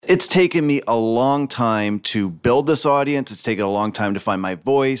it's taken me a long time to build this audience. It's taken a long time to find my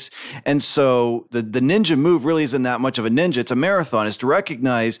voice. And so the ninja move really isn't that much of a ninja. It's a marathon. It's to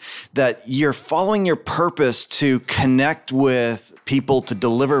recognize that you're following your purpose to connect with people, to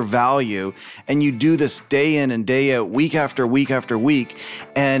deliver value. And you do this day in and day out, week after week after week.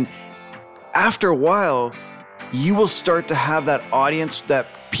 And after a while, you will start to have that audience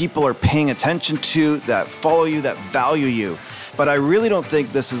that people are paying attention to, that follow you, that value you. But I really don't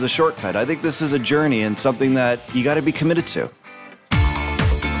think this is a shortcut. I think this is a journey and something that you got to be committed to.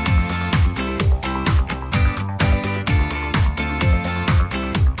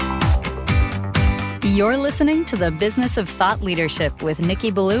 You're listening to The Business of Thought Leadership with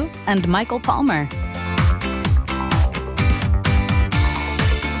Nikki Ballou and Michael Palmer.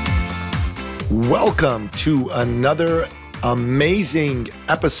 Welcome to another amazing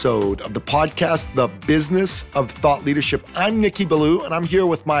episode of the podcast, The Business of Thought Leadership. I'm Nikki Ballou, and I'm here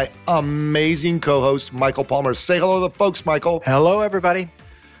with my amazing co-host, Michael Palmer. Say hello to the folks, Michael. Hello, everybody.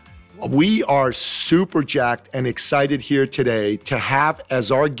 We are super jacked and excited here today to have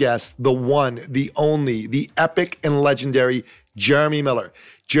as our guest the one, the only, the epic and legendary Jeremy Miller.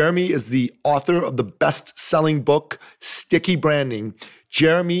 Jeremy is the author of the best-selling book, Sticky Branding.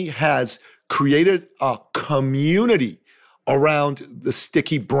 Jeremy has created a community around the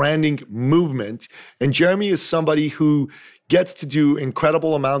sticky branding movement. And Jeremy is somebody who gets to do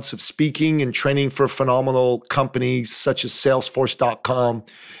incredible amounts of speaking and training for phenomenal companies such as Salesforce.com.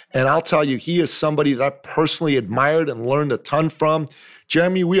 And I'll tell you, he is somebody that I personally admired and learned a ton from.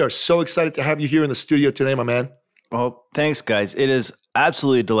 Jeremy, we are so excited to have you here in the studio today, my man. Well, thanks, guys. It is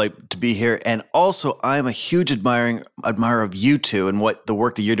absolutely a delight to be here. And also, I'm a huge admirer of you two and what the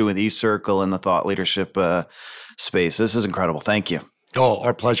work that you're doing with eCircle and the thought leadership space. This is incredible. Thank you. Oh,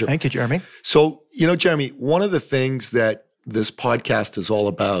 our pleasure. Thank you, Jeremy. So, Jeremy, one of the things that this podcast is all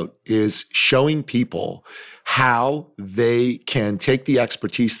about is showing people how they can take the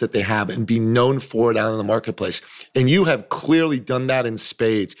expertise that they have and be known for it out in the marketplace. And you have clearly done that in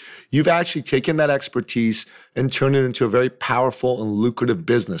spades. You've actually taken that expertise and turned it into a very powerful and lucrative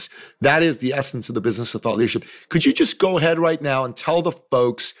business. That is the essence of the business of thought leadership. Could you just go ahead right now and tell the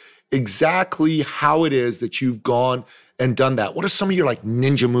folks exactly how it is that you've gone and done that? What are some of your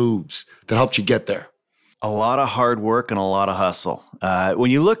ninja moves that helped you get there? A lot of hard work and a lot of hustle.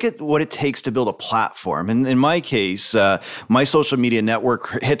 When you look at what it takes to build a platform, and in my case, my social media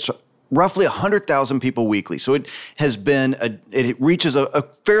network hits roughly 100,000 people weekly. So it has been, it reaches a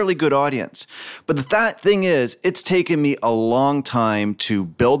fairly good audience. But the thing is, it's taken me a long time to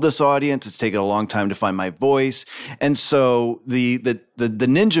build this audience. It's taken a long time to find my voice. And so the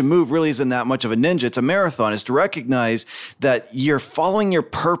ninja move really isn't that much of a ninja. It's a marathon. It's to recognize that you're following your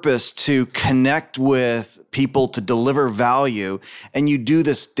purpose to connect with people, to deliver value. And you do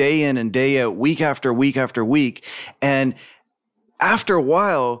this day in and day out, week after week after week. And after a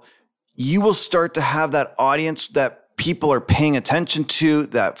while, you will start to have that audience that people are paying attention to,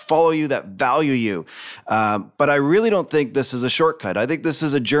 that follow you, that value you. But I really don't think this is a shortcut. I think this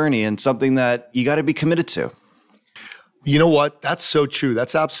is a journey and something that you got to be committed to. You know what? That's so true.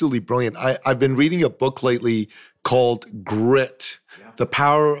 That's absolutely brilliant. I've been reading a book lately called Grit, The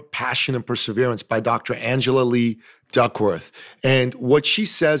Power of Passion and Perseverance by Dr. Angela Lee Duckworth. And what she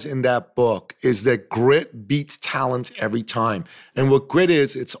says in that book is that grit beats talent every time. And what grit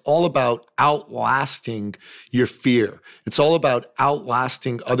is, it's all about outlasting your fear. It's all about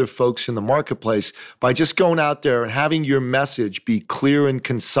outlasting other folks in the marketplace by just going out there and having your message be clear and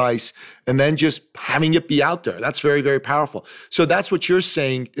concise, and then just having it be out there. That's very, very powerful. So that's what you're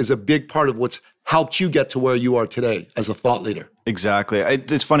saying is a big part of what's helped you get to where you are today as a thought leader. Exactly.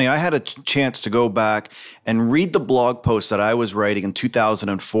 It's funny. I had a chance to go back and read the blog posts that I was writing in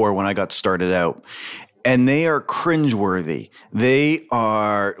 2004 when I got started out. And they are cringeworthy. They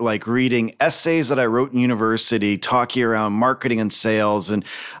are like reading essays that I wrote in university, talking around marketing and sales. And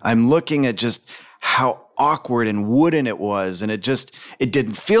I'm looking at just how awkward and wooden it was. And it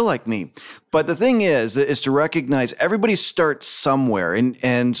didn't feel like me. But the thing is to recognize everybody starts somewhere.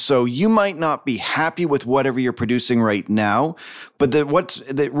 And so you might not be happy with whatever you're producing right now, but what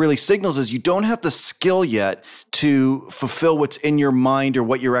that really signals is you don't have the skill yet to fulfill what's in your mind or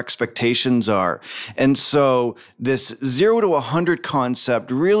what your expectations are. And so this 0 to 100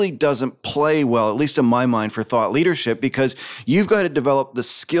 concept really doesn't play well, at least in my mind, for thought leadership, because you've got to develop the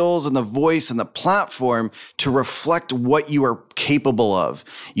skills and the voice and the platform to reflect what you are capable of.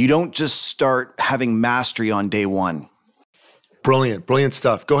 You don't just start having mastery on day one. Brilliant, brilliant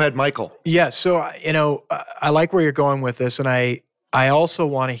stuff. Go ahead, Michael. Yeah, so, I like where you're going with this, and I I also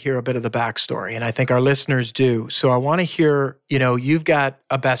want to hear a bit of the backstory, and I think our listeners do. So I want to hear, you've got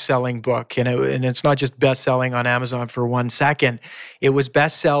a best-selling book, and it's not just best-selling on Amazon for 1 second. It was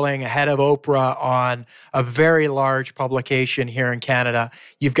best-selling ahead of Oprah on a very large publication here in Canada.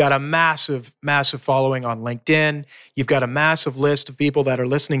 You've got a massive, massive following on LinkedIn. You've got a massive list of people that are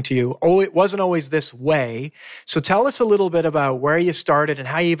listening to you. Oh, it wasn't always this way. So tell us a little bit about where you started and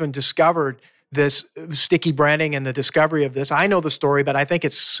how you even discovered this sticky branding and the discovery of this. I know the story, but I think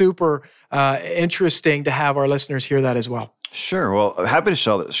it's super interesting to have our listeners hear that as well. Sure. Well, I'm happy to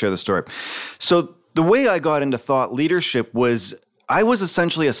share the story. So the way I got into thought leadership was I was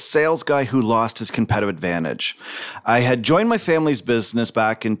essentially a sales guy who lost his competitive advantage. I had joined my family's business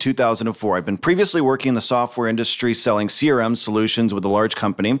back in 2004. I'd been previously working in the software industry selling CRM solutions with a large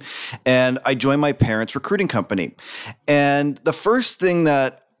company, and I joined my parents' recruiting company. And the first thing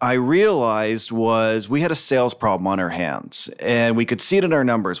that I realized was we had a sales problem on our hands, and we could see it in our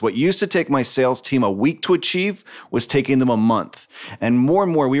numbers. What used to take my sales team a week to achieve was taking them a month. And more,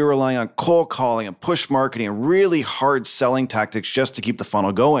 we were relying on cold calling and push marketing and really hard selling tactics just to keep the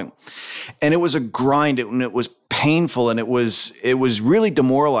funnel going. And it was a grind, and it was painful, and it was really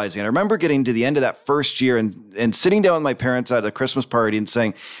demoralizing. And I remember getting to the end of that first year and sitting down with my parents at a Christmas party and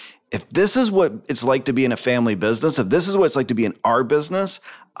saying, if this is what it's like to be in a family business, if this is what it's like to be in our business,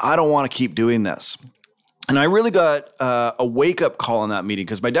 I don't want to keep doing this. And I really got a wake-up call in that meeting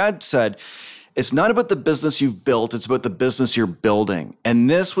because my dad said, it's not about the business you've built, it's about the business you're building. And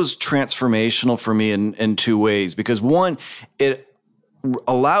this was transformational for me in two ways. Because one, it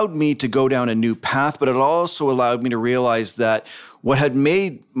allowed me to go down a new path, but it also allowed me to realize that what had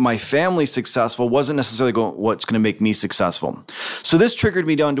made my family successful wasn't necessarily what's going to make me successful. So this triggered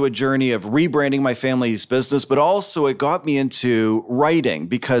me down to a journey of rebranding my family's business, but also it got me into writing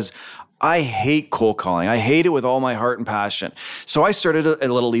because I hate cold calling. I hate it with all my heart and passion. So I started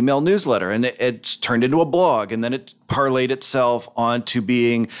a little email newsletter, and it turned into a blog, and then it parlayed itself onto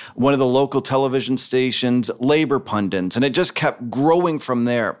being one of the local television stations' labor pundits, and it just kept growing from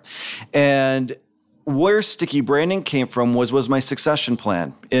there. And where sticky branding came from was my succession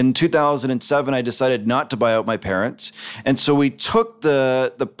plan. In 2007, I decided not to buy out my parents. And so we took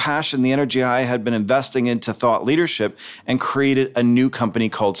the passion, the energy I had been investing into thought leadership and created a new company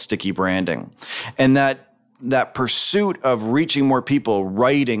called Sticky Branding. And that pursuit of reaching more people,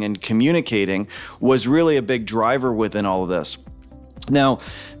 writing and communicating was really a big driver within all of this. Now,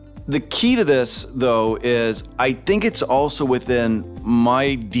 the key to this, though, is I think it's also within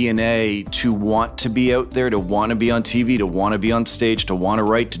my DNA to want to be out there, to want to be on TV, to want to be on stage, to want to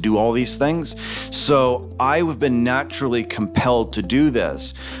write, to do all these things. So I've been naturally compelled to do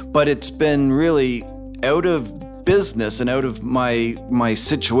this, but it's been really out of business and out of my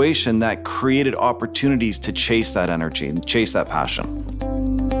situation that created opportunities to chase that energy and chase that passion.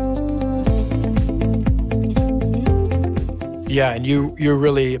 Yeah, and you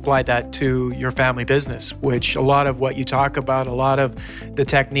really applied that to your family business, which a lot of what you talk about, a lot of the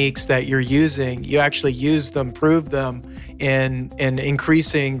techniques that you're using, you actually use them, prove them in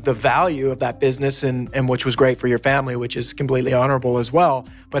increasing the value of that business, and which was great for your family, which is completely honorable as well.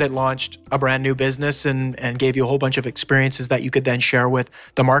 But it launched a brand new business and gave you a whole bunch of experiences that you could then share with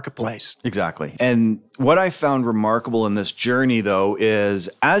the marketplace. Exactly. And what I found remarkable in this journey, though, is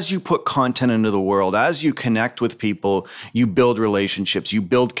as you put content into the world, as you connect with people, you build relationships, you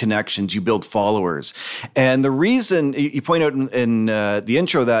build connections, you build followers. And the reason you point out in the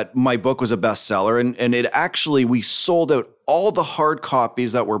intro that my book was a bestseller, and it actually, we sold out all the hard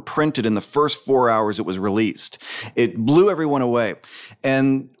copies that were printed in the first 4 hours it was released. It blew everyone away.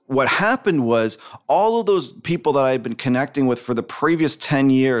 And what happened was all of those people that I had been connecting with for the previous 10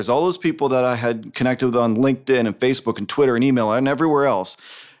 years, all those people that I had connected with on LinkedIn and Facebook and Twitter and email and everywhere else,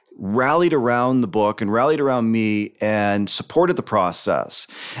 rallied around the book and rallied around me and supported the process.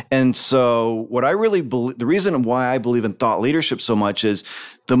 And so what I really believe, the reason why I believe in thought leadership so much is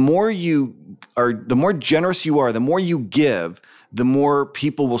the more generous you are, the more you give, the more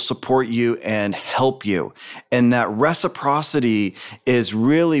people will support you and help you. And that reciprocity is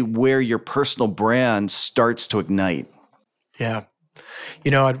really where your personal brand starts to ignite. Yeah.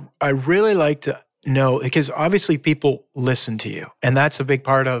 I'd really like to know, because obviously people listen to you, and that's a big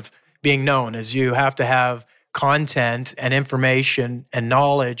part of being known, is you have to have content and information and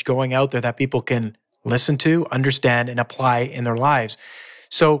knowledge going out there that people can listen to, understand, and apply in their lives.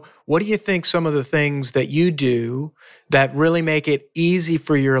 So what do you think some of the things that you do that really make it easy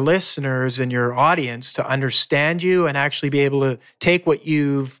for your listeners and your audience to understand you and actually be able to take what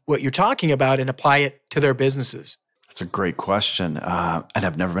you're talking about and apply it to their businesses? That's a great question. And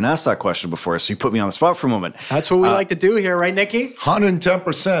I've never been asked that question before, so you put me on the spot for a moment. That's what we like to do here, right, Nikki?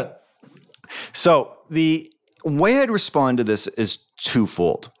 110%. So the way I'd respond to this is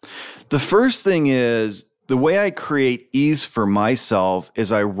twofold. The first thing is, the way I create ease for myself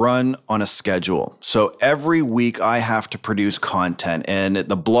is I run on a schedule. So every week I have to produce content, and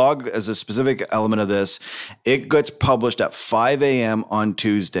the blog is a specific element of this. It gets published at 5 a.m. on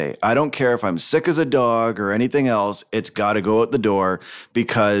Tuesday. I don't care if I'm sick as a dog or anything else. It's got to go out the door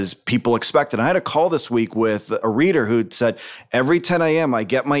because people expect it. I had a call this week with a reader who said, every 10 a.m. I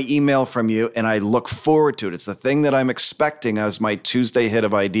get my email from you and I look forward to it. It's the thing that I'm expecting as my Tuesday hit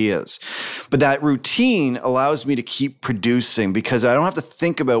of ideas. But that routine allows me to keep producing because I don't have to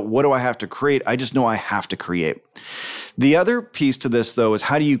think about what do I have to create. I just know I have to create. The other piece to this, though, is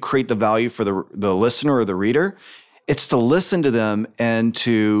how do you create the value for the listener or the reader? It's to listen to them and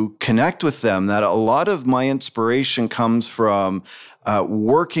to connect with them. That a lot of my inspiration comes from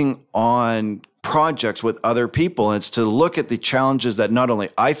working on projects with other people. And it's to look at the challenges that not only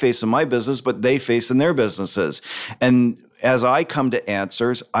I face in my business, but they face in their businesses. And as I come to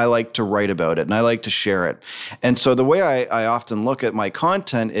answers, I like to write about it and I like to share it. And so the way I often look at my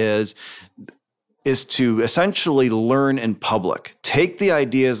content is to essentially learn in public. Take the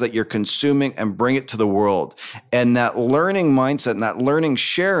ideas that you're consuming and bring it to the world. And that learning mindset and that learning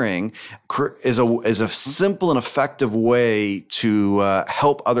sharing is a simple and effective way to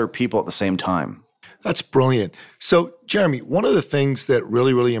help other people at the same time. That's brilliant. So, Jeremy, one of the things that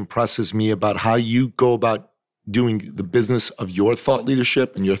really, really impresses me about how you go about doing the business of your thought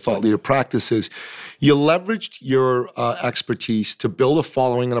leadership and your thought leader practices, you leveraged your expertise to build a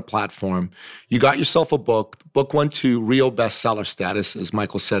following and a platform. You got yourself a book. The book went to Rio bestseller status, as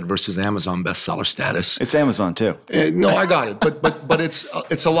Michael said, versus Amazon bestseller status. It's Amazon too. No, I got it, but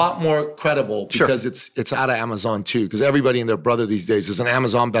it's a lot more credible because it's out of Amazon too. Because everybody and their brother these days is an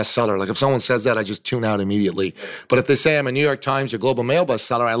Amazon bestseller. Like if someone says that, I just tune out immediately. But if they say I'm a New York Times or Global Mail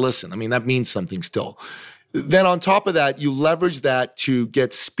bestseller, I listen. I mean, that means something still. Then on top of that, you leverage that to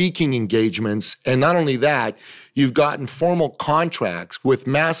get speaking engagements. And not only that, you've gotten formal contracts with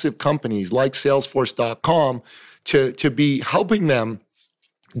massive companies like Salesforce.com to be helping them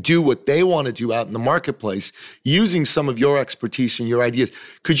do what they want to do out in the marketplace using some of your expertise and your ideas.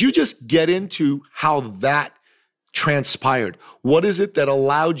 Could you just get into how that transpired? What is it that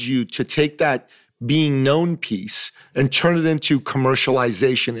allowed you to take that being known piece and turn it into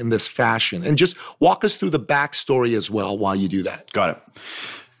commercialization in this fashion? And just walk us through the backstory as well while you do that. Got it.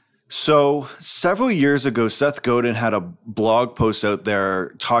 So several years ago, Seth Godin had a blog post out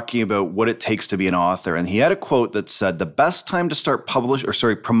there talking about what it takes to be an author. And he had a quote that said, the best time to start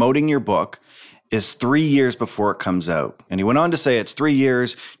promoting your book is 3 years before it comes out. And he went on to say it's 3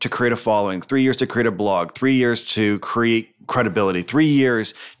 years to create a following, 3 years to create a blog, 3 years to create credibility, 3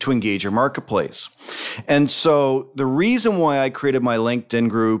 years to engage your marketplace. And so the reason why I created my LinkedIn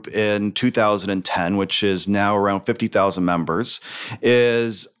group in 2010, which is now around 50,000 members,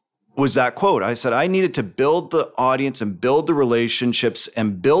 was that quote. I said I needed to build the audience and build the relationships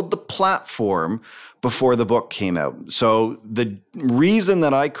and build the platform before the book came out. So the reason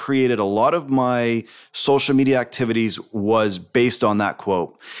that I created a lot of my social media activities was based on that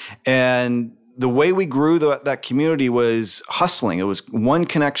quote. And the way we grew that community was hustling. It was one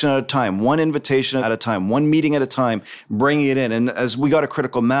connection at a time, one invitation at a time, one meeting at a time, bringing it in. And as we got a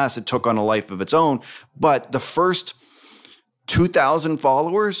critical mass, it took on a life of its own. But the first 2,000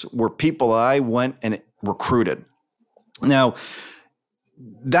 followers were people I went and recruited. Now,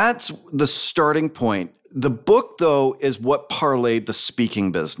 that's the starting point. The book, though, is what parlayed the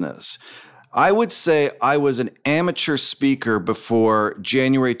speaking business. I would say I was an amateur speaker before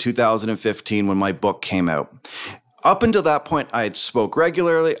January 2015 when my book came out. Up until that point, I had spoke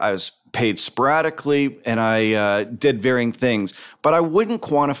regularly, I was paid sporadically, and I did varying things. But I wouldn't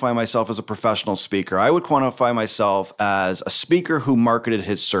quantify myself as a professional speaker. I would quantify myself as a speaker who marketed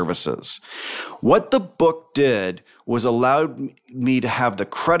his services. What the book did was allowed me to have the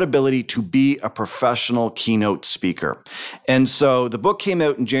credibility to be a professional keynote speaker. And so the book came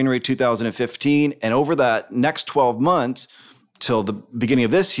out in January 2015, and over that next 12 months, till the beginning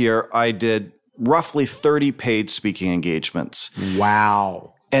of this year, I did roughly 30 paid speaking engagements.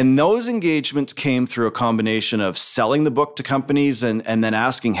 Wow. And those engagements came through a combination of selling the book to companies and then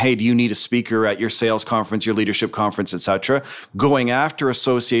asking, hey, do you need a speaker at your sales conference, your leadership conference, et cetera? Going after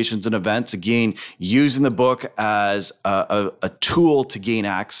associations and events, again, using the book as a tool to gain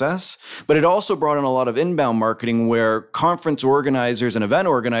access. But it also brought in a lot of inbound marketing where conference organizers and event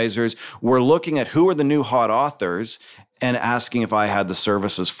organizers were looking at who are the new hot authors and asking if I had the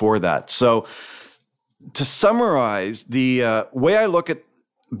services for that. So to summarize, the way I look at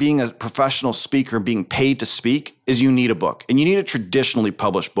being a professional speaker and being paid to speak is you need a book. And you need a traditionally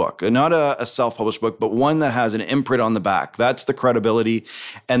published book, and not a self-published book, but one that has an imprint on the back. That's the credibility.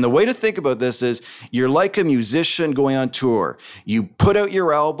 And the way to think about this is you're like a musician going on tour. You put out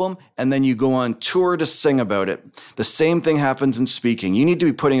your album and then you go on tour to sing about it. The same thing happens in speaking. You need to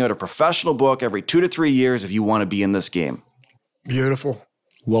be putting out a professional book every 2 to 3 years if you want to be in this game. Beautiful.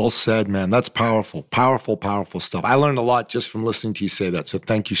 Well said, man. That's powerful, powerful, powerful stuff. I learned a lot just from listening to you say that. So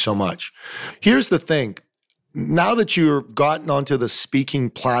thank you so much. Here's the thing. Now that you've gotten onto the speaking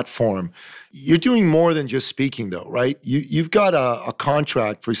platform, you're doing more than just speaking though, right? You've got a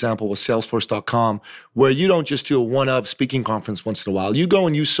contract, for example, with Salesforce.com, where you don't just do a one-of speaking conference once in a while. You go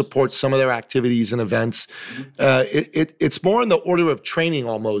and you support some of their activities and events. It's more in the order of training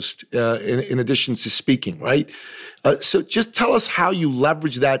almost, in addition to speaking, right? So just tell us how you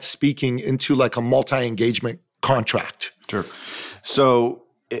leverage that speaking into like a multi-engagement contract. Sure. So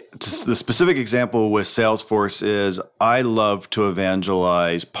the specific example with Salesforce is I love to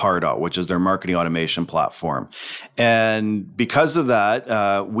evangelize Pardot, which is their marketing automation platform. And because of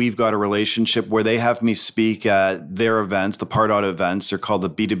that, we've got a relationship where they have me speak at their events, the Pardot events. They're called the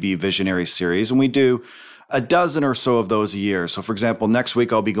B2B Visionary Series. And we do a dozen or so of those a year. So for example, next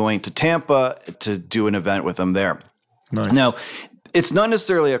week I'll be going to Tampa to do an event with them there. Nice. Now, it's not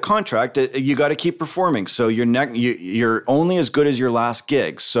necessarily a contract. You got to keep performing. So you're only as good as your last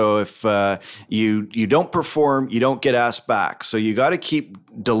gig. So if you don't perform, you don't get asked back. So you got to keep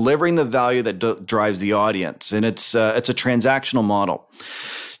delivering the value that drives the audience, and it's a transactional model.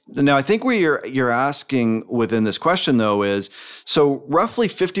 Now, I think where you're asking within this question, though, is so roughly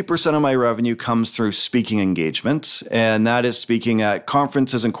 50% of my revenue comes through speaking engagements, and that is speaking at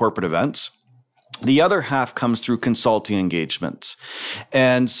conferences and corporate events. The other half comes through consulting engagements.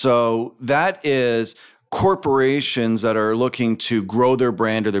 And so that is corporations that are looking to grow their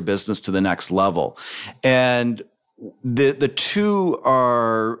brand or their business to the next level. And the two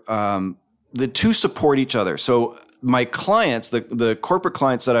support each other. So my clients, the corporate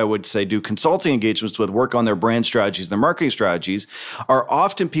clients that I would say do consulting engagements with, work on their brand strategies, their marketing strategies, are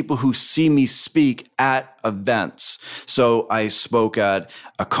often people who see me speak at events. So I spoke at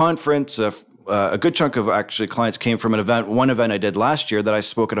a conference, a good chunk of actually clients came from one event I did last year that I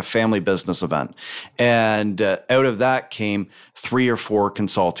spoke at a family business event. And out of that came 3 or 4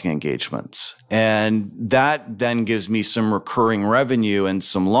 consulting engagements. And that then gives me some recurring revenue and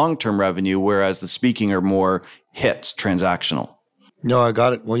some long-term revenue, whereas the speaking are more hits, transactional. No, I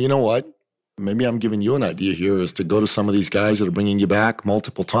got it. Well, you know what? Maybe I'm giving you an idea here is to go to some of these guys that are bringing you back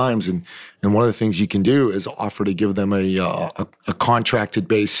multiple times. And one of the things you can do is offer to give them a contracted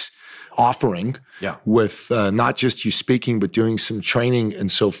base offering with not just you speaking, but doing some training and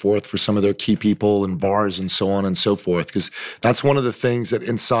so forth for some of their key people and bars and so on and so forth. Because that's one of the things that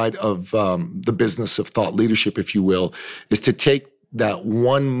inside of the business of thought leadership, if you will, is to take that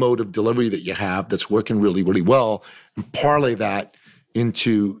one mode of delivery that you have that's working really, really well and parlay that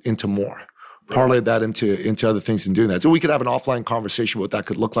into more. Parlay that into other things and doing that. So we could have an offline conversation what that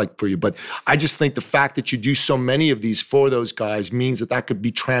could look like for you. But I just think the fact that you do so many of these for those guys means that could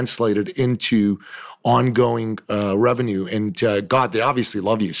be translated into ongoing revenue. And God, they obviously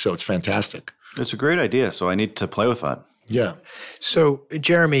love you, so it's fantastic. It's a great idea. So I need to play with that. Yeah. So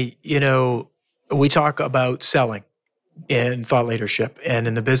Jeremy, we talk about selling in thought leadership and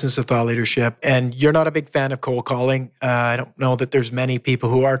in the business of thought leadership. And you're not a big fan of cold calling. I don't know that there's many people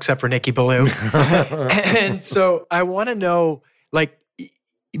who are, except for Nikki Ballou. And so I want to know,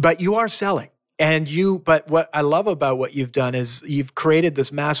 but you are selling. But what I love about what you've done is you've created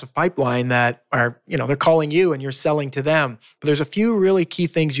this massive pipeline that are, they're calling you and you're selling to them. But there's a few really key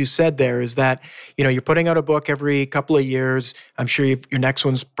things you said there is that, you're putting out a book every couple of years. I'm sure your next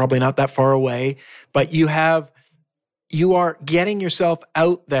one's probably not that far away, but you are getting yourself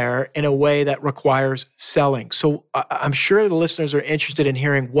out there in a way that requires selling. So I'm sure the listeners are interested in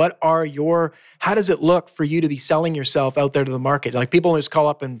hearing how does it look for you to be selling yourself out there to the market? Like people just call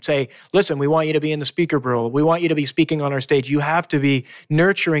up and say, listen, we want you to be in the speaker bureau. We want you to be speaking on our stage. You have to be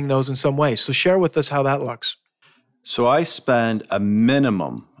nurturing those in some way. So share with us how that looks. So I spend a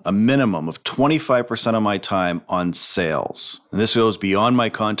minimum of 25% of my time on sales. And this goes beyond my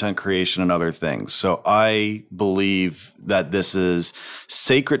content creation and other things. So I believe that this is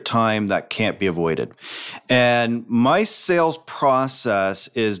sacred time that can't be avoided. And my sales process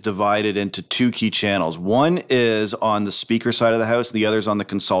is divided into 2 key channels. One is on the speaker side of the house, the other is on the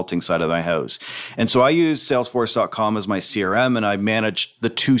consulting side of my house. And so I use Salesforce.com as my CRM, and I manage the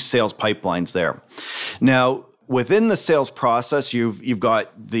 2 sales pipelines there. Now, within the sales process, you've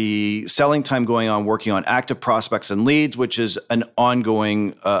got the selling time going on, working on active prospects and leads, which is an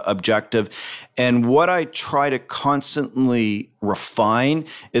ongoing objective. And what I try to constantly refine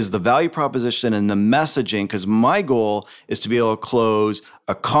is the value proposition and the messaging, because my goal is to be able to close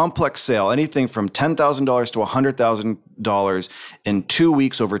a complex sale, anything from $10,000 to $100,000 in 2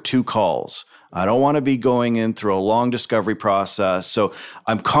 weeks over 2 calls. I don't want to be going in through a long discovery process. So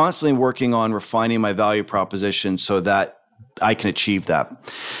I'm constantly working on refining my value proposition so that I can achieve that.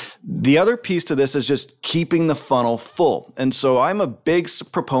 The other piece to this is just keeping the funnel full. And so I'm a big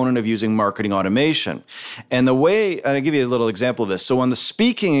proponent of using marketing automation. And the way, and I'll give you a little example of this. So on the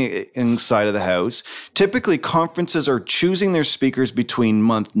speaking side of the house, typically conferences are choosing their speakers between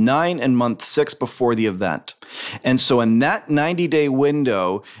month 9 and month 6 before the event. And so in that 90-day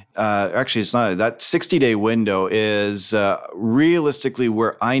window, actually it's not, that 60-day window is realistically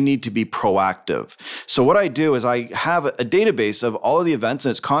where I need to be proactive. So what I do is I have a database of all of the events,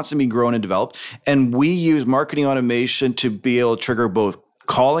 and it's constantly being grown and developed. And we use marketing automation to be able to trigger both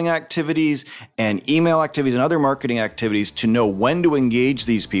calling activities and email activities and other marketing activities to know when to engage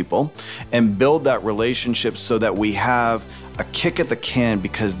these people and build that relationship so that we have a kick at the can,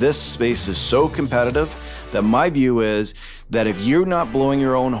 because this space is so competitive that my view is that if you're not blowing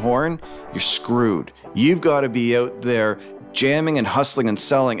your own horn, you're screwed. You've got to be out there jamming and hustling and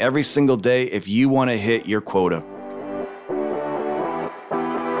selling every single day if you want to hit your quota.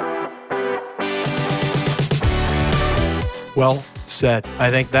 Well said. I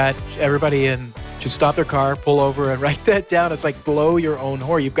think that everybody should stop their car, pull over, and write that down. It's like blow your own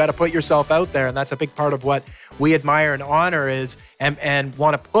horn. You've got to put yourself out there, and that's a big part of what we admire and honor and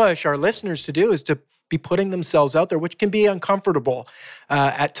want to push our listeners to do, is to be putting themselves out there, which can be uncomfortable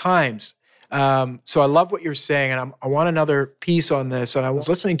at times. So I love what you're saying, and I want another piece on this. And I was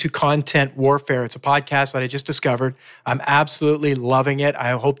listening to Content Warfare. It's a podcast that I just discovered. I'm absolutely loving it.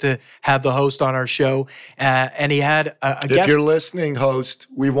 I hope to have the host on our show. And he had a guest. If you're listening, host,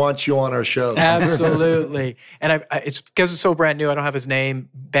 we want you on our show. Absolutely. And it's because it's so brand new, I don't have his name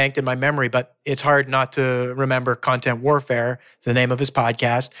banked in my memory, but it's hard not to remember Content Warfare, the name of his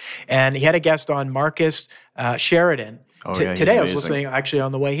podcast. And he had a guest on, Marcus Sheridan. Today I was listening actually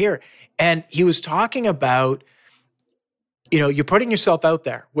on the way here. And he was talking about, you're putting yourself out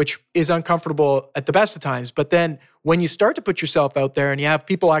there, which is uncomfortable at the best of times. But then when you start to put yourself out there and you have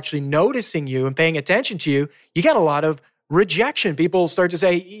people actually noticing you and paying attention to you, you get a lot of rejection. People start to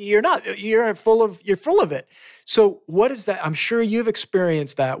say, you're full of it. So what is that? I'm sure you've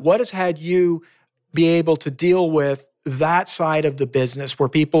experienced that. What has had you be able to deal with that side of the business where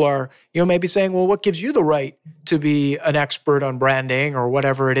people are, maybe saying, well, what gives you the right to be an expert on branding or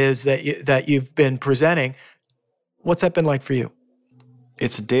whatever it is that you've been presenting? What's that been like for you?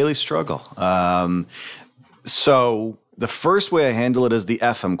 It's a daily struggle. So the first way I handle it is the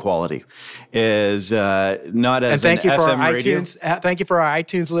FM quality, is not as and thank you an for FM our radio. iTunes. Thank you for our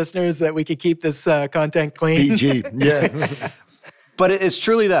iTunes listeners that we could keep this content clean. PG, yeah. But it's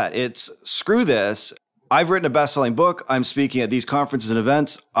truly that. It's screw this. I've written a best-selling book. I'm speaking at these conferences and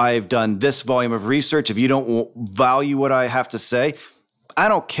events. I've done this volume of research. If you don't value what I have to say, I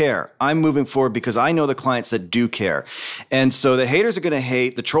don't care. I'm moving forward because I know the clients that do care. And so the haters are going to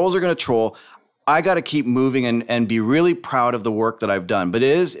hate. The trolls are going to troll. I got to keep moving and be really proud of the work that I've done. But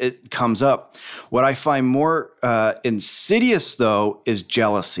it comes up. What I find more insidious, though, is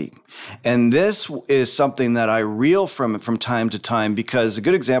jealousy. And this is something that I reel from time to time, because a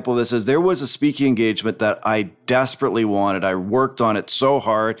good example of this is there was a speaking engagement that I desperately wanted. I worked on it so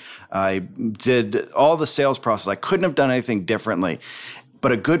hard. I did all the sales process. I couldn't have done anything differently.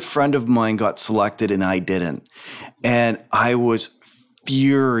 But a good friend of mine got selected and I didn't. And I was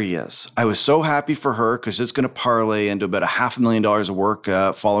furious. I was so happy for her because it's going to parlay into about $500,000 of work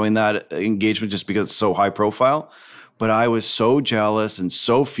following that engagement, just because it's so high profile. But I was so jealous and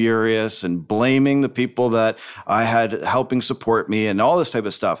so furious and blaming the people that I had helping support me and all this type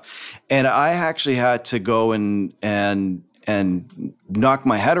of stuff. And I actually had to go and knock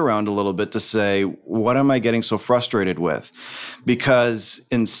my head around a little bit to say, what am I getting so frustrated with? Because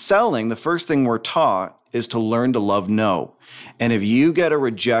in selling, the first thing we're taught is to learn to love no. And if you get a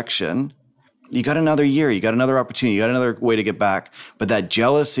rejection, you got another year, you got another opportunity, you got another way to get back. But that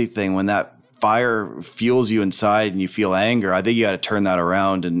jealousy thing, when that fire fuels you inside and you feel anger, I think you got to turn that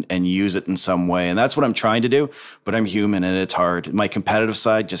around and use it in some way. And that's what I'm trying to do. But I'm human and it's hard. My competitive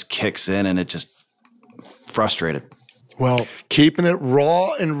side just kicks in and it just frustrated. Well, keeping it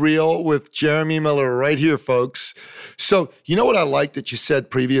raw and real with Jeremy Miller right here, folks. So, you know what I like that you said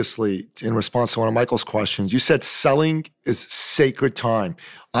previously in response to one of Michael's questions? You said selling is sacred time.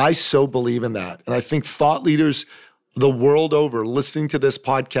 I so believe in that. And I think thought leaders the world over listening to this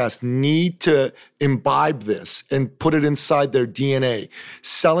podcast need to imbibe this and put it inside their DNA.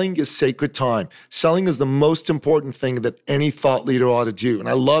 Selling is sacred time. Selling is the most important thing that any thought leader ought to do. And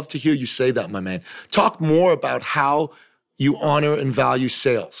I love to hear you say that, my man. Talk more about how you honor and value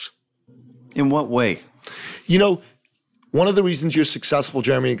sales. In what way? You know, one of the reasons you're successful,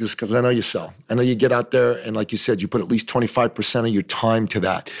 Jeremy, is because I know you sell. I know you get out there and, like you said, you put at least 25% of your time to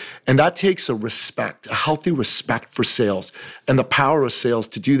that. And that takes a respect, a healthy respect for sales and the power of sales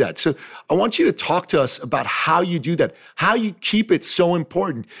to do that. So I want you to talk to us about how you do that, how you keep it so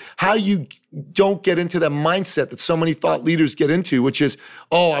important, how you don't get into that mindset that so many thought leaders get into, which is,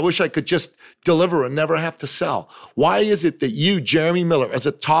 oh, I wish I could just deliver and never have to sell. Why is it that you, Jeremy Miller, as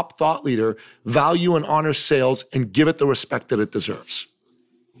a top thought leader, value and honor sales and give it the respect that it deserves?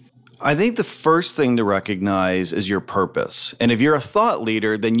 I think the first thing to recognize is your purpose. And if you're a thought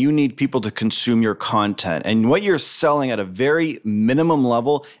leader, then you need people to consume your content. And what you're selling at a very minimum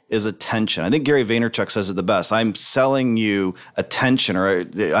level is attention. I think Gary Vaynerchuk says it the best. I'm selling you attention, or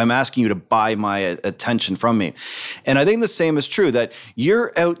I'm asking you to buy my attention from me. And I think the same is true, that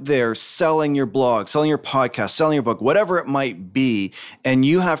you're out there selling your blog, selling your podcast, selling your book, whatever it might be, and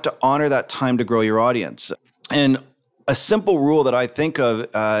you have to honor that time to grow your audience. And a simple rule that I think of,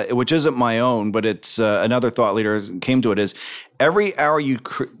 which isn't my own, but it's another thought leader came to it, is every hour you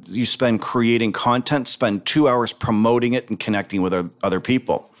spend creating content, spend 2 hours promoting it and connecting with other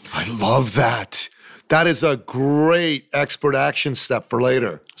people. I love that. That is a great expert action step for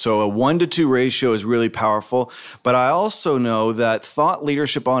later. So a 1-to-2 ratio is really powerful. But I also know that thought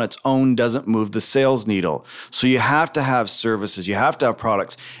leadership on its own doesn't move the sales needle. So you have to have services. You have to have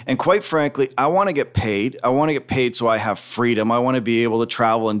products. And quite frankly, I want to get paid. I want to get paid so I have freedom. I want to be able to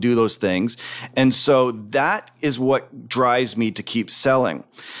travel and do those things. And so that is what drives me to keep selling.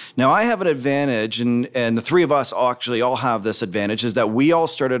 Now, I have an advantage, and the three of us actually all have this advantage, is that we all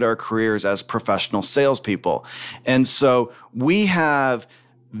started our careers as professional salespeople. And so we have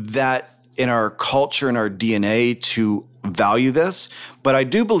that in our culture and our DNA to value this, but I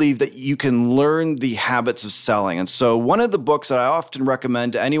do believe that you can learn the habits of selling. And so one of the books that I often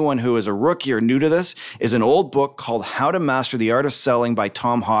recommend to anyone who is a rookie or new to this is an old book called How to Master the Art of Selling by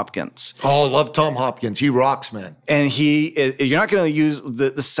Tom Hopkins. Oh, I love Tom Hopkins. He rocks, man. And you're not going to use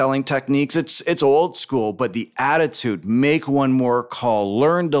the selling techniques. It's old school, but the attitude, make one more call,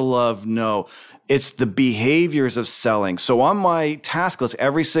 learn to love no. It's the behaviors of selling. So on my task list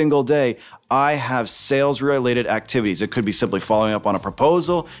every single day, I have sales-related activities. It could be simply following up on a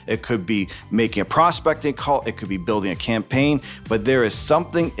proposal. It could be making a prospecting call. It could be building a campaign. But there is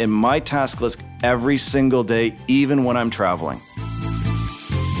something in my task list every single day, even when I'm traveling.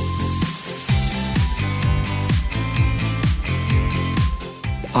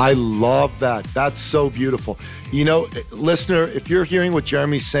 I love that. That's so beautiful. You know, listener, if you're hearing what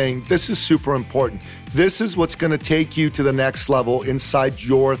Jeremy's saying, this is super important. This is what's going to take you to the next level inside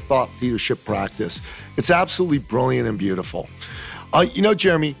your thought leadership practice. It's absolutely brilliant and beautiful. You know,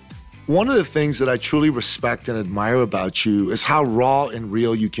 Jeremy, one of the things that I truly respect and admire about you is how raw and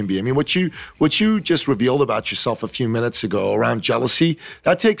real you can be. I mean, what you just revealed about yourself a few minutes ago around jealousy,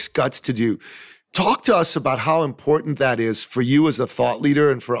 that takes guts to do. Talk to us about how important that is for you as a thought leader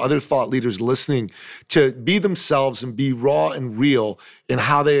and for other thought leaders listening to be themselves and be raw and real in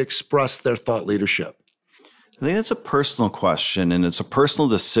how they express their thought leadership. I think it's a personal question, and it's a personal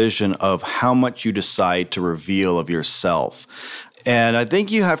decision of how much you decide to reveal of yourself. And I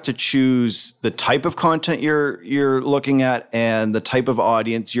think you have to choose the type of content you're looking at and the type of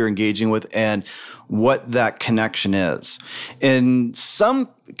audience you're engaging with and what that connection is. In some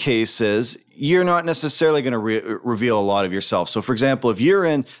cases, you're not necessarily going to reveal a lot of yourself. So for example, if you're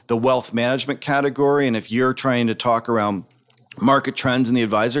in the wealth management category and if you're trying to talk around market trends in the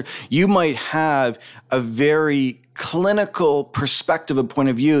advisor, you might have a very clinical perspective and point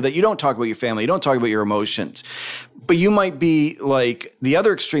of view that you don't talk about your family, you don't talk about your emotions. But you might be like the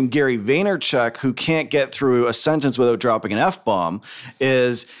other extreme, Gary Vaynerchuk, who can't get through a sentence without dropping an F-bomb,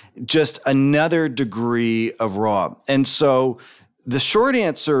 is just another degree of raw. And so the short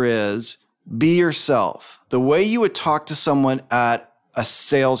answer is be yourself. The way you would talk to someone at a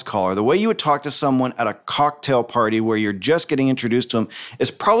sales call or the way you would talk to someone at a cocktail party where you're just getting introduced to them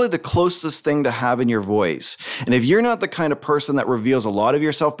is probably the closest thing to having your voice. And if you're not the kind of person that reveals a lot of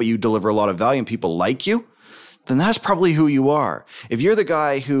yourself, but you deliver a lot of value and people like you, then that's probably who you are. If you're the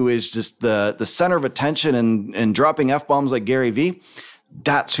guy who is just the center of attention and dropping F-bombs like Gary Vee,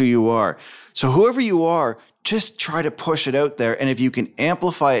 that's who you are. So whoever you are, just try to push it out there. And if you can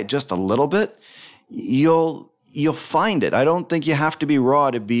amplify it just a little bit, you'll find it. I don't think you have to be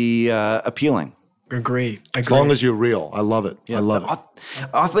raw to be appealing. Agree. As long as you're real. I love it. Yeah. I love it.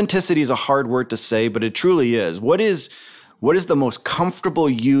 Authenticity is a hard word to say, but it truly is. What is the most comfortable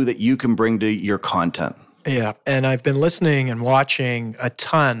you that you can bring to your content? Yeah. And I've been listening and watching a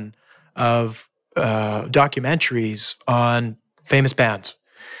ton of documentaries on famous bands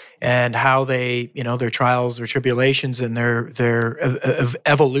and how they, their trials, their tribulations, and their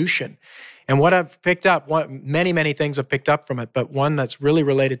evolution. And what I've picked up, many things I've picked up from it, but one that's really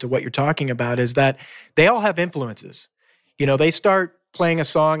related to what you're talking about is that they all have influences. They start playing a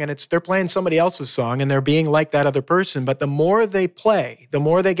song and they're playing somebody else's song and they're being like that other person. But the more they play, the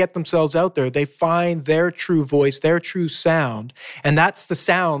more they get themselves out there, they find their true voice, their true sound. And that's the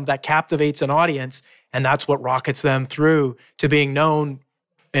sound that captivates an audience. And that's what rockets them through to being known,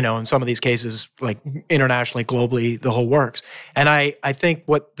 in some of these cases, like internationally, globally, the whole works. And I think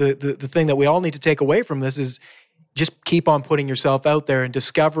what the thing that we all need to take away from this is just keep on putting yourself out there and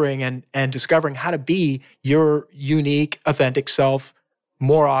discovering how to be your unique, authentic self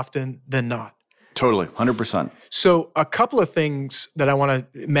more often than not. Totally, 100%. So a couple of things that I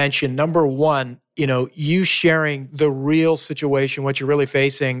want to mention. Number one, you sharing the real situation, what you're really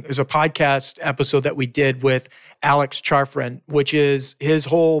facing. There's a podcast episode that we did with Alex Charfrin, which is his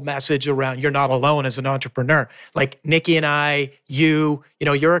whole message around you're not alone as an entrepreneur. Like Nikki and I,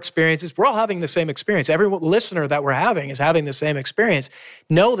 your experiences, we're all having the same experience. Every listener that we're having is having the same experience.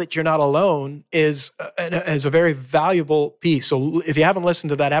 Know that you're not alone is a very valuable piece. So if you haven't listened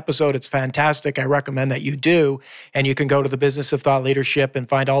to that episode, it's fantastic. I recommend that you do. And you can go to the Business of Thought Leadership and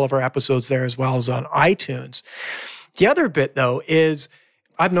find all of our episodes there as well as on iTunes. The other bit, though, is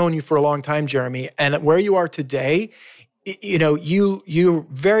I've known you for a long time, Jeremy, and where you are today, you're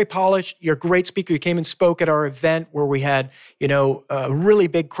very polished. You're a great speaker. You came and spoke at our event where we had, a really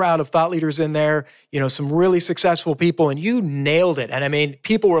big crowd of thought leaders in there, some really successful people, and you nailed it. And I mean,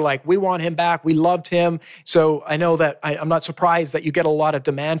 people were like, we want him back. We loved him. So I know that I'm not surprised that you get a lot of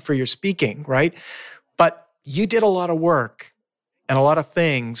demand for your speaking, right? But you did a lot of work and a lot of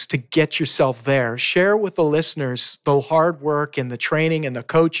things to get yourself there. Share with the listeners the hard work and the training and the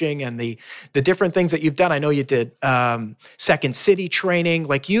coaching and the different things that you've done. I know you did Second City training.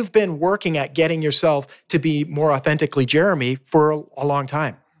 Like you've been working at getting yourself to be more authentically Jeremy for a long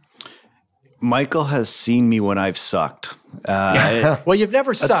time. Michael has seen me when I've sucked. Well, you've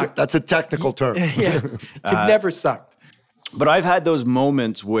never sucked. That's a technical term. Yeah, you've never sucked. But I've had those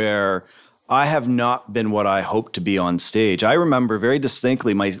moments where I have not been what I hoped to be on stage. I remember very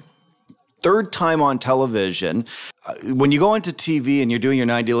distinctly my third time on television. When you go into TV and you're doing your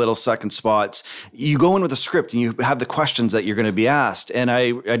 90 little second spots, you go in with a script and you have the questions that you're going to be asked. And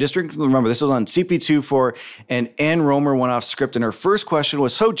I just remember this was on CP24 and Ann Romer went off script and her first question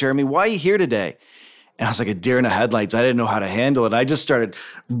was, "So Jeremy, why are you here today?" And I was like a deer in the headlights. I didn't know how to handle it. I just started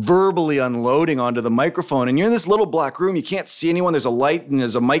verbally unloading onto the microphone. And you're in this little black room. You can't see anyone. There's a light and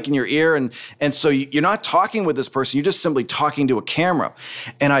there's a mic in your ear. And so you're not talking with this person. You're just simply talking to a camera.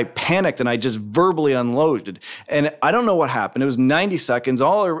 And I panicked and I just verbally unloaded. And I don't know what happened. It was 90 seconds.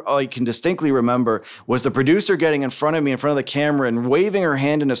 All I can distinctly remember was the producer getting in front of me, in front of the camera, and waving her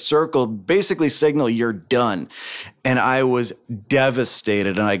hand in a circle, basically signal, "You're done." And I was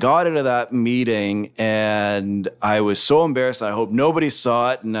devastated. And I got into that meeting and I was so embarrassed. I hope nobody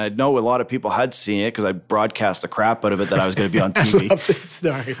saw it. And I know a lot of people had seen it because I broadcast the crap out of it that I was going to be on TV. I love this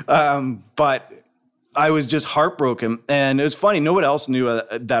story. But I was just heartbroken. And it was funny. Nobody else knew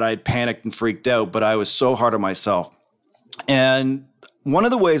that I'd panicked and freaked out, but I was so hard on myself. And one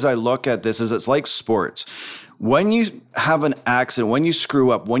of the ways I look at this is it's like sports. When you have an accident, when you screw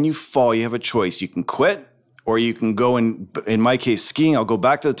up, when you fall, you have a choice. You can quit, or you can go in my case, skiing. I'll go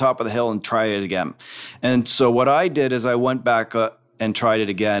back to the top of the hill and try it again. And so what I did is I went back and tried it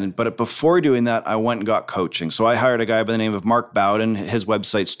again. But before doing that, I went and got coaching. So I hired a guy by the name of Mark Bowden. His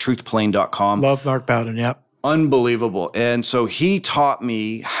website's truthplane.com. Love Mark Bowden, yeah. Unbelievable. And so he taught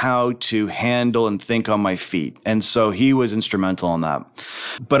me how to handle and think on my feet. And so he was instrumental in that.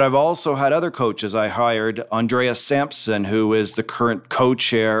 But I've also had other coaches. I hired Andrea Sampson, who is the current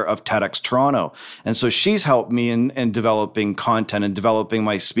co-chair of TEDx Toronto. And so she's helped me in developing content and developing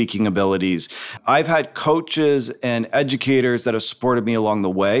my speaking abilities. I've had coaches and educators that have supported me along the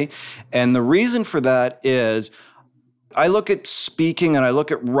way. And the reason for that is I look at speaking and I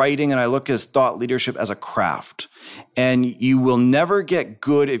look at writing and I look at thought leadership as a craft. And you will never get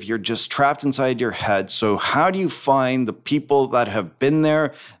good if you're just trapped inside your head. So how do you find the people that have been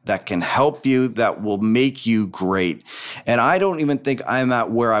there, that can help you, that will make you great? And I don't even think I'm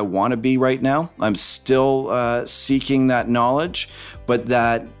at where I want to be right now. I'm still seeking that knowledge, but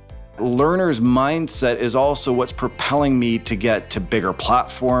that learner's mindset is also what's propelling me to get to bigger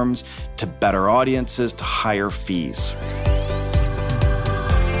platforms, to better audiences, to higher fees.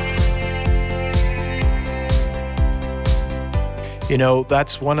 You know,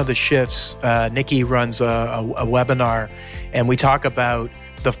 that's one of the shifts. Nikki runs a webinar, and we talk about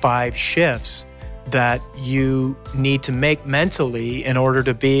the 5 shifts that you need to make mentally in order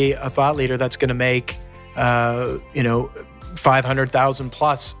to be a thought leader that's going to make, 500,000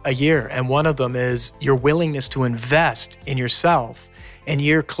 plus a year. And one of them is your willingness to invest in yourself. And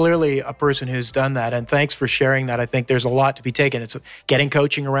you're clearly a person who's done that. And thanks for sharing that. I think there's a lot to be taken. It's getting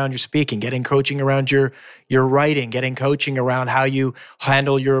coaching around your speaking, getting coaching around your writing, getting coaching around how you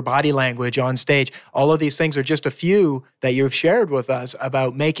handle your body language on stage. All of these things are just a few that you've shared with us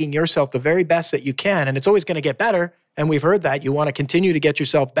about making yourself the very best that you can. And it's always going to get better. And we've heard that. You want to continue to get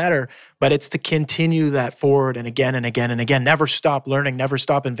yourself better, but it's to continue that forward and again and again and again. Never stop learning, never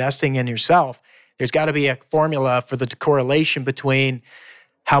stop investing in yourself. There's got to be a formula for the correlation between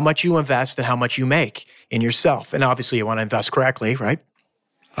how much you invest and how much you make in yourself. And obviously you want to invest correctly, right?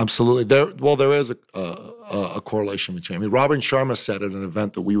 Absolutely. There is a correlation between. I mean, Robin Sharma said at an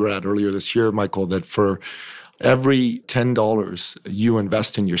event that we were at earlier this year, Michael, that for every $10 you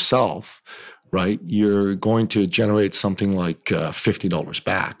invest in yourself, right, you're going to generate something like $50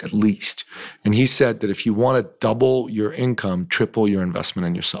 back at least. And he said that if you want to double your income, triple your investment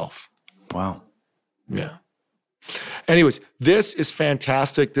in yourself. Wow. Yeah. Anyways, this is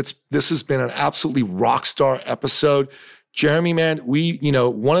fantastic. This has been an absolutely rock star episode. Jeremy, man,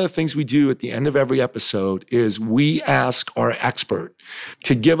 one of the things we do at the end of every episode is we ask our expert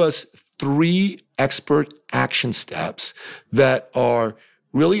to give us 3 expert action steps that are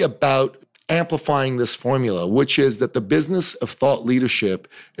really about amplifying this formula, which is that the business of thought leadership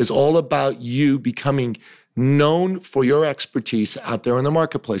is all about you becoming known for your expertise out there in the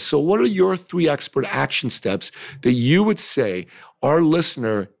marketplace. So what are your 3 expert action steps that you would say our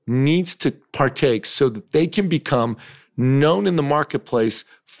listener needs to partake so that they can become known in the marketplace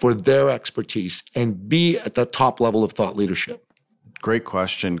for their expertise and be at the top level of thought leadership? Great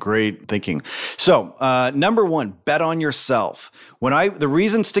question. Great thinking. So, number 1, bet on yourself. The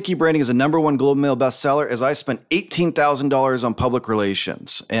reason Sticky Branding is a number 1 Globe and Mail bestseller is I spent $18,000 on public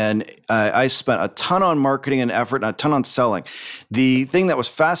relations, and I spent a ton on marketing and effort and a ton on selling. The thing that was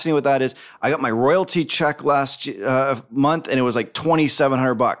fascinating with that is I got my royalty check last month, and it was like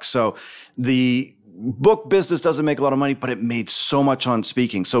 $2,700. So the book business doesn't make a lot of money, but it made so much on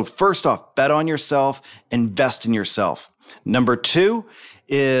speaking. So first off, bet on yourself, invest in yourself. Number 2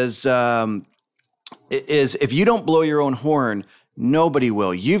 is if you don't blow your own horn, nobody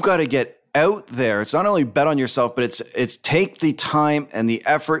will. You've got to get out there. It's not only bet on yourself, but it's take the time and the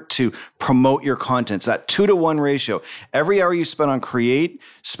effort to promote your content. It's that 2-to-1 ratio. Every hour you spend on create,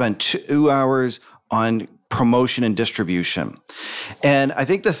 spend 2 hours on promotion and distribution. And I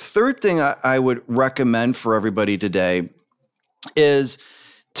think the third thing I would recommend for everybody today is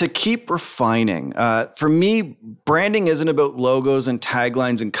to keep refining. For me, branding isn't about logos and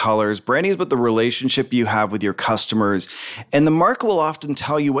taglines and colors. Branding is about the relationship you have with your customers. And the market will often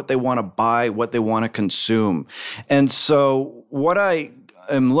tell you what they want to buy, what they want to consume. And so what I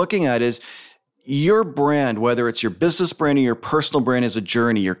am looking at is your brand, whether it's your business brand or your personal brand, is a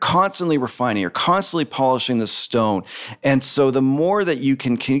journey. You're constantly refining. You're constantly polishing the stone. And so the more that you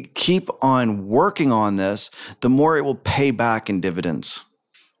can keep on working on this, the more it will pay back in dividends.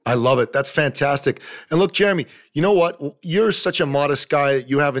 I love it. That's fantastic. And look, Jeremy, you know what? You're such a modest guy that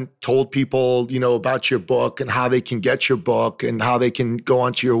you haven't told people, about your book and how they can get your book and how they can go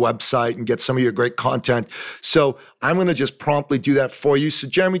onto your website and get some of your great content. So I'm going to just promptly do that for you. So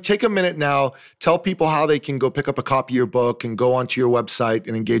Jeremy, take a minute now. Tell people how they can go pick up a copy of your book and go onto your website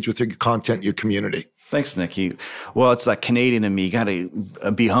and engage with your content, your community. Thanks, Nikki. Well, it's that Canadian in me. You got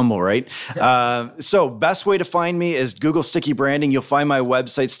to be humble, right? So best way to find me is Google Sticky Branding. You'll find my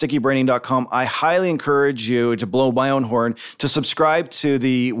website, stickybranding.com. I highly encourage you to blow my own horn, to subscribe to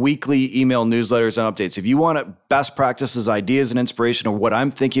the weekly email newsletters and updates. If you want best practices, ideas, and inspiration of what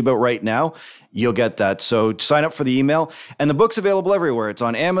I'm thinking about right now, you'll get that. So sign up for the email. And the book's available everywhere. It's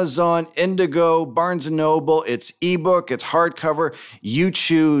on Amazon, Indigo, Barnes & Noble. It's ebook, it's hardcover. You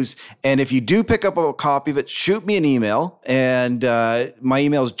choose. And if you do pick up a copy of it, shoot me an email. And my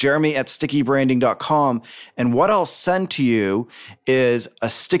email is jeremy@stickybranding.com. And what I'll send to you is a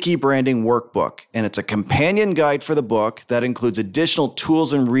sticky branding workbook. And it's a companion guide for the book that includes additional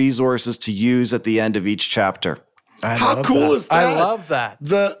tools and resources to use at the end of each chapter. How cool is that? I love that.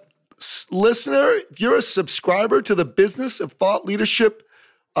 The listener, if you're a subscriber to the Business of Thought Leadership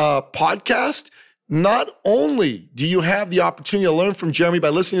podcast, not only do you have the opportunity to learn from Jeremy by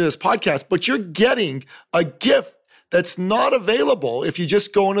listening to this podcast, but you're getting a gift that's not available if you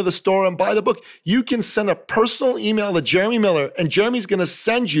just go into the store and buy the book. You can send a personal email to Jeremy Miller, and Jeremy's going to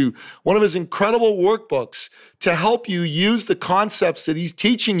send you one of his incredible workbooks to help you use the concepts that he's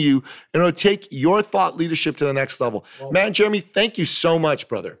teaching you in order to take your thought leadership to the next level. Man, Jeremy, thank you so much,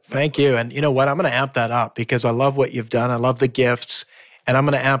 brother. Thank you. And you know what? I'm going to amp that up because I love what you've done. I love the gifts, and I'm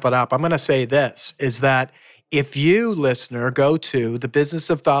going to amp it up. I'm going to say this, is that if you, listener, go to the Business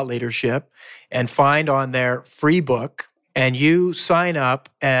of Thought Leadership and find on their free book, and you sign up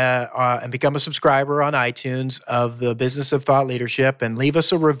and become a subscriber on iTunes of the Business of Thought Leadership and leave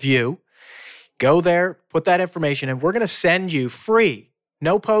us a review, go there, put that information in. We're going to send you free,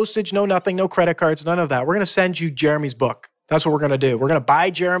 no postage, no nothing, no credit cards, none of that. We're going to send you Jeremy's book. That's what we're going to do. We're going to buy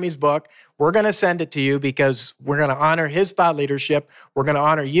Jeremy's book. We're going to send it to you because we're going to honor his thought leadership. We're going to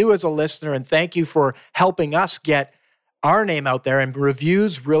honor you as a listener, and thank you for helping us get our name out there. And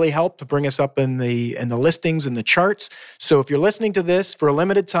reviews really help to bring us up in the listings and the charts. So if you're listening to this for a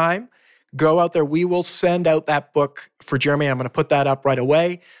limited time, go out there. We will send out that book for Jeremy. I'm going to put that up right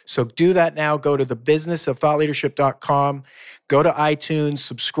away. So do that now. Go to thebusinessofthoughtleadership.com. Go to iTunes,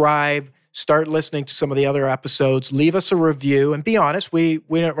 subscribe. Start listening to some of the other episodes. Leave us a review. And be honest, we're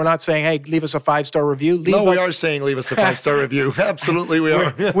not saying, hey, leave us a 5-star review. We are saying leave us a 5-star review. Absolutely, we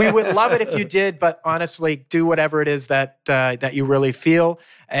are. We would love it if you did, but honestly, do whatever it is that you really feel.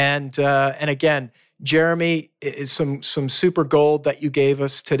 And again, Jeremy, is some super gold that you gave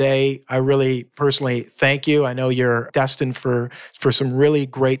us today. I really personally thank you. I know you're destined for some really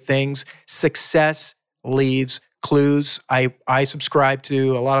great things. Success leaves clues. I subscribe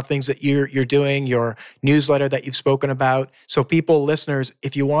to a lot of things that you're doing, your newsletter that you've spoken about. So people, listeners,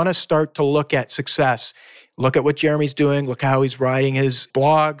 if you want to start to look at success, look at what Jeremy's doing, look how he's writing his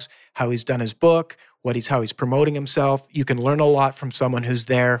blogs, how he's done his book, how he's promoting himself. You can learn a lot from someone who's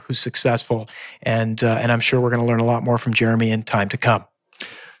there, who's successful. And I'm sure we're going to learn a lot more from Jeremy in time to come.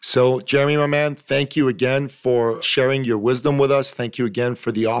 So, Jeremy, my man, thank you again for sharing your wisdom with us. Thank you again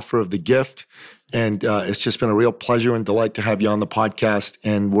for the offer of the gift. And it's just been a real pleasure and delight to have you on the podcast.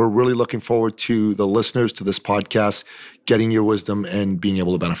 And we're really looking forward to the listeners to this podcast getting your wisdom and being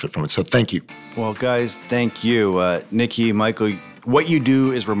able to benefit from it. So thank you. Well, guys, thank you. Nikki, Michael, what you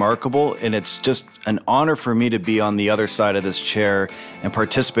do is remarkable. And it's just an honor for me to be on the other side of this chair and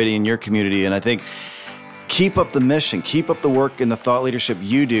participating in your community. And I think keep up the mission, keep up the work and the thought leadership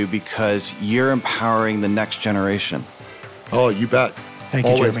you do, because you're empowering the next generation. Oh, you bet. Thank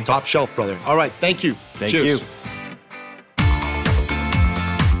you, Always Jeremy. top shelf, brother. All right. Thank you. Thank Cheers. you.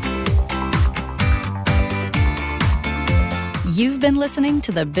 You've been listening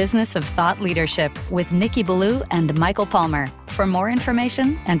to The Business of Thought Leadership with Nikki Ballou and Michael Palmer. For more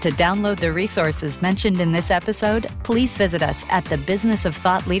information and to download the resources mentioned in this episode, please visit us at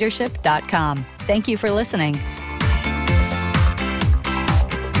thebusinessofthoughtleadership.com. Thank you for listening.